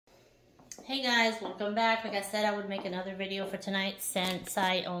Hey guys, welcome back. Like I said, I would make another video for tonight since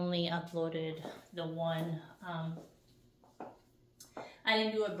I only uploaded the one. I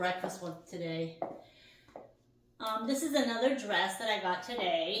didn't do a breakfast one today. This is another dress that I got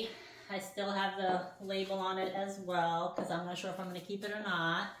today. I still have the label on it as well because I'm not sure if I'm going to keep it or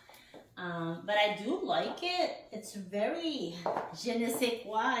not. But I do like it. It's very je ne sais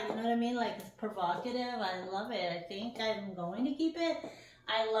quoi, you know what I mean? Like, it's provocative. I love it. I think I'm going to keep it.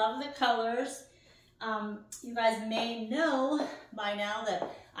 I love the colors. You guys may know by now that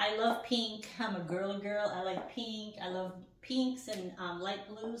I love pink. I'm a girly girl. I like pink. I love pinks and light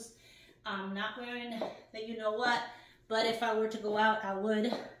blues. I'm not wearing the you know what, but if I were to go out, I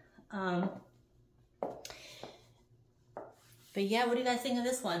would. But yeah, what do you guys think of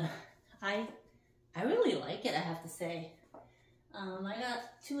this one? I really like it, I have to say. I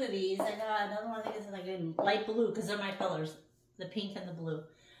got two of these. I got another one, I think it's like in light blue, because they're my colors, the pink and the blue.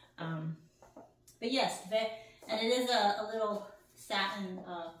 But yes, and it is a little satin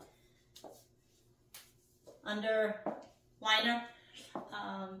underliner.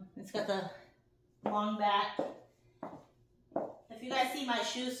 It's got the long back. If you guys see my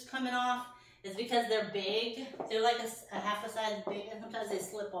shoes coming off, it's because they're big. They're like a half a size big, and sometimes they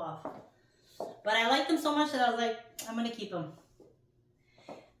slip off. But I like them so much that I was like, I'm gonna keep them.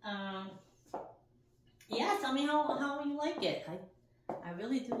 Yeah, tell me how you like it. I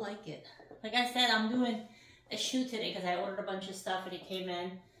really do like it. Like I said, I'm doing a shoot today because I ordered a bunch of stuff and it came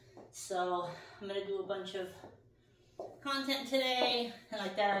in. So I'm gonna do a bunch of content today, and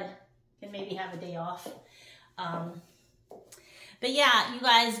like that I can maybe have a day off. But yeah, you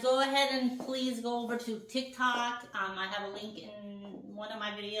guys go ahead and please go over to TikTok. I have a link in one of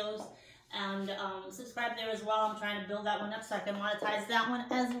my videos, and subscribe there as well. I'm trying to build that one up so I can monetize that one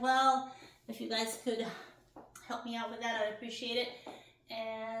as well. If you guys could help me out with that, I'd appreciate it.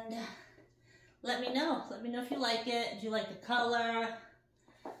 And let me know. Let me know if you like it. Do you like the color?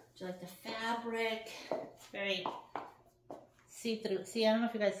 Do you like the fabric? It's very see-through. See, I don't know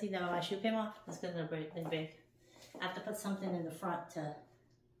if you guys see that when my shoe came off. It's because they're big. I have to put something in the front to,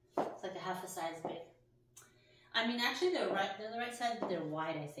 it's like a half a size big. I mean, actually they're the right size, but they're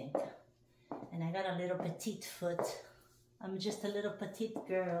wide, I think. And I got a little petite foot. I'm just a little petite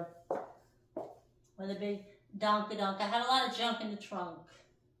girl with a big donkey donk. I have a lot of junk in the trunk.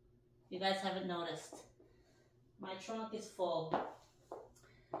 You guys haven't noticed. My trunk is full.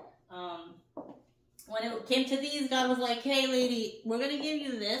 When it came to these, God was like, hey lady, we're gonna give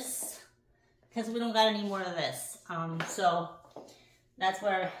you this because we don't got any more of this. So that's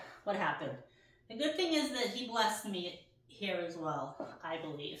what happened. The good thing is that he blessed me here as well, I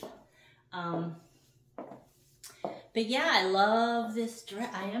believe. But yeah, I love this dress.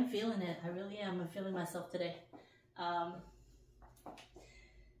 I am feeling it. I really am. I'm feeling myself today.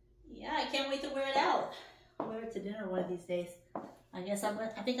 Yeah, I can't wait to wear it out. I'll wear it to dinner one of these days. I guess I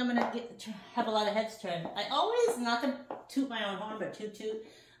think I'm gonna have a lot of heads turned. I always, not to toot my own horn, but toot.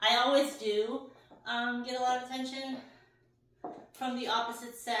 I always do get a lot of attention from the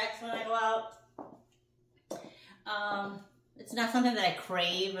opposite sex when I go out. It's not something that I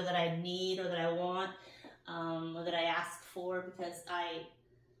crave or that I need or that I want or that I ask for, because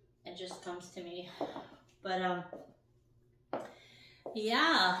it just comes to me. But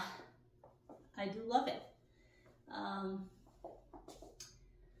yeah, I do love it.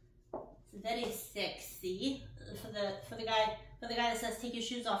 It's very sexy for the guy that says take your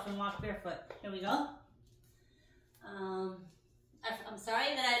shoes off and walk barefoot. Here we go. I'm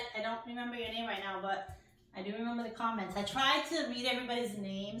sorry that I don't remember your name right now, but I do remember the comments. I try to read everybody's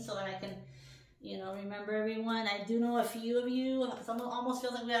name so that I can, you know, remember everyone. I do know a few of you. Someone almost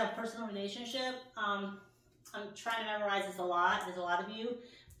feels like we have a personal relationship. I'm trying to memorize this a lot. There's a lot of you,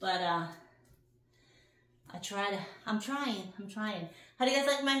 but I'm trying. How do you guys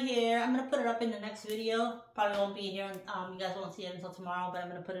like my hair? I'm gonna put it up in the next video. Probably won't be here. You guys won't see it until tomorrow, but I'm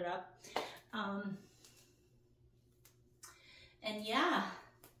gonna put it up. And yeah,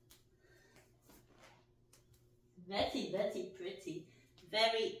 very pretty,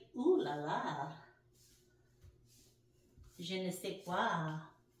 very ooh la la, je ne sais quoi,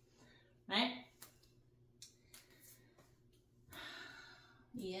 right?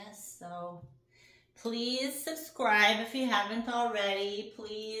 Yes, so please subscribe if you haven't already.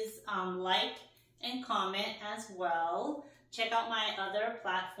 Please like and comment as well. Check out my other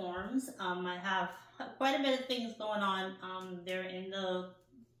platforms. I have quite a bit of things going on. They're in the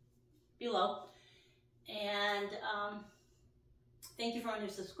below. And thank you for our new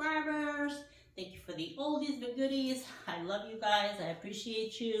subscribers. Thank you for the oldies but goodies. I love you guys. I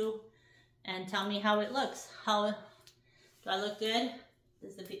appreciate you. And tell me how it looks. How do I look good?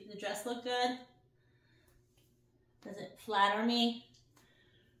 Does the dress dress look good? Does it flatter me?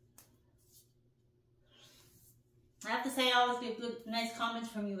 I have to say, I always get good, nice comments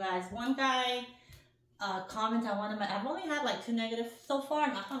from you guys. One guy commented on one of my, I've only had like 2 negatives so far,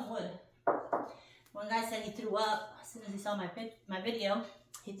 knock on wood. One guy said he threw up as soon as he saw my video.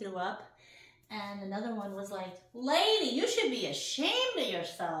 He threw up. And another one was like, lady, you should be ashamed of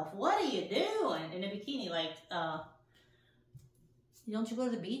yourself. What are you doing in a bikini? Like, don't you go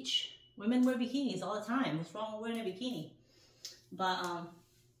to the beach? Women wear bikinis all the time. What's wrong with wearing a bikini? But,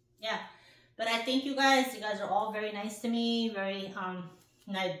 yeah. But I thank you guys. You guys are all very nice to me. Very,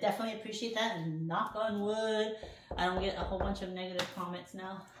 and I definitely appreciate that. And knock on wood, I don't get a whole bunch of negative comments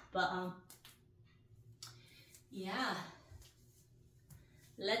now. But, yeah.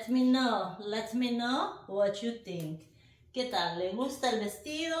 Let me know what you think. ¿Qué tal? ¿Le gusta el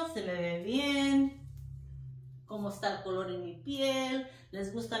vestido? ¿Se me ve bien? ¿Cómo está el color en mi piel?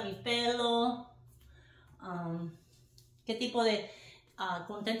 ¿Les gusta mi pelo? ¿Qué tipo de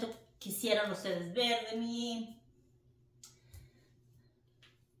contento quisieran ustedes ver de mim?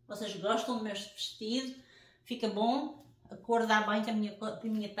 Vocês gostam do meu vestido? Fica bom? A cor dá bem com a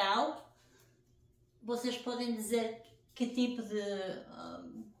minha pele? Vocês podem dizer que tipo de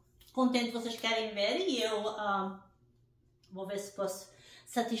contente vocês querem ver e eu vou ver se posso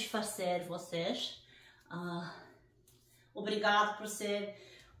satisfazer vocês. Obrigado por ser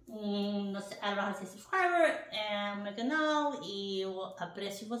subscriber no meu canal e eu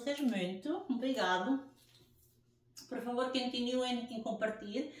aprecio vocês muito. Obrigado. Por favor, continuem em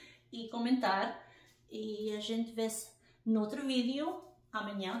compartilhar e comentar e a gente vê-se no outro vídeo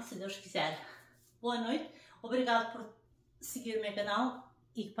amanhã, se Deus quiser. Boa noite. Obrigado por seguir o meu canal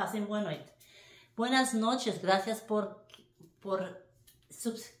y que pasen buena noche. Buenas noches, gracias por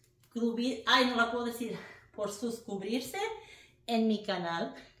suscribir, no la puedo decir, por suscribirse en mi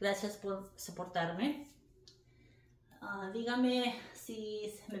canal. Gracias por soportarme. Dígame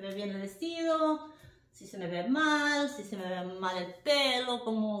si se me ve bien el vestido, si se me ve mal, si se me ve mal el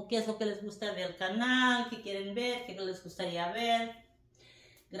pelo, qué es lo que les gusta del canal, qué quieren ver, qué les gustaría ver.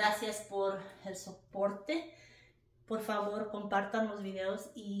 Gracias por el soporte. Por favor, compartan los videos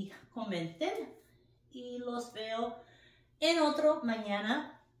y comenten. Y los veo en otro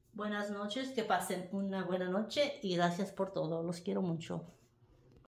mañana. Buenas noches, que pasen una buena noche y gracias por todo. Los quiero mucho.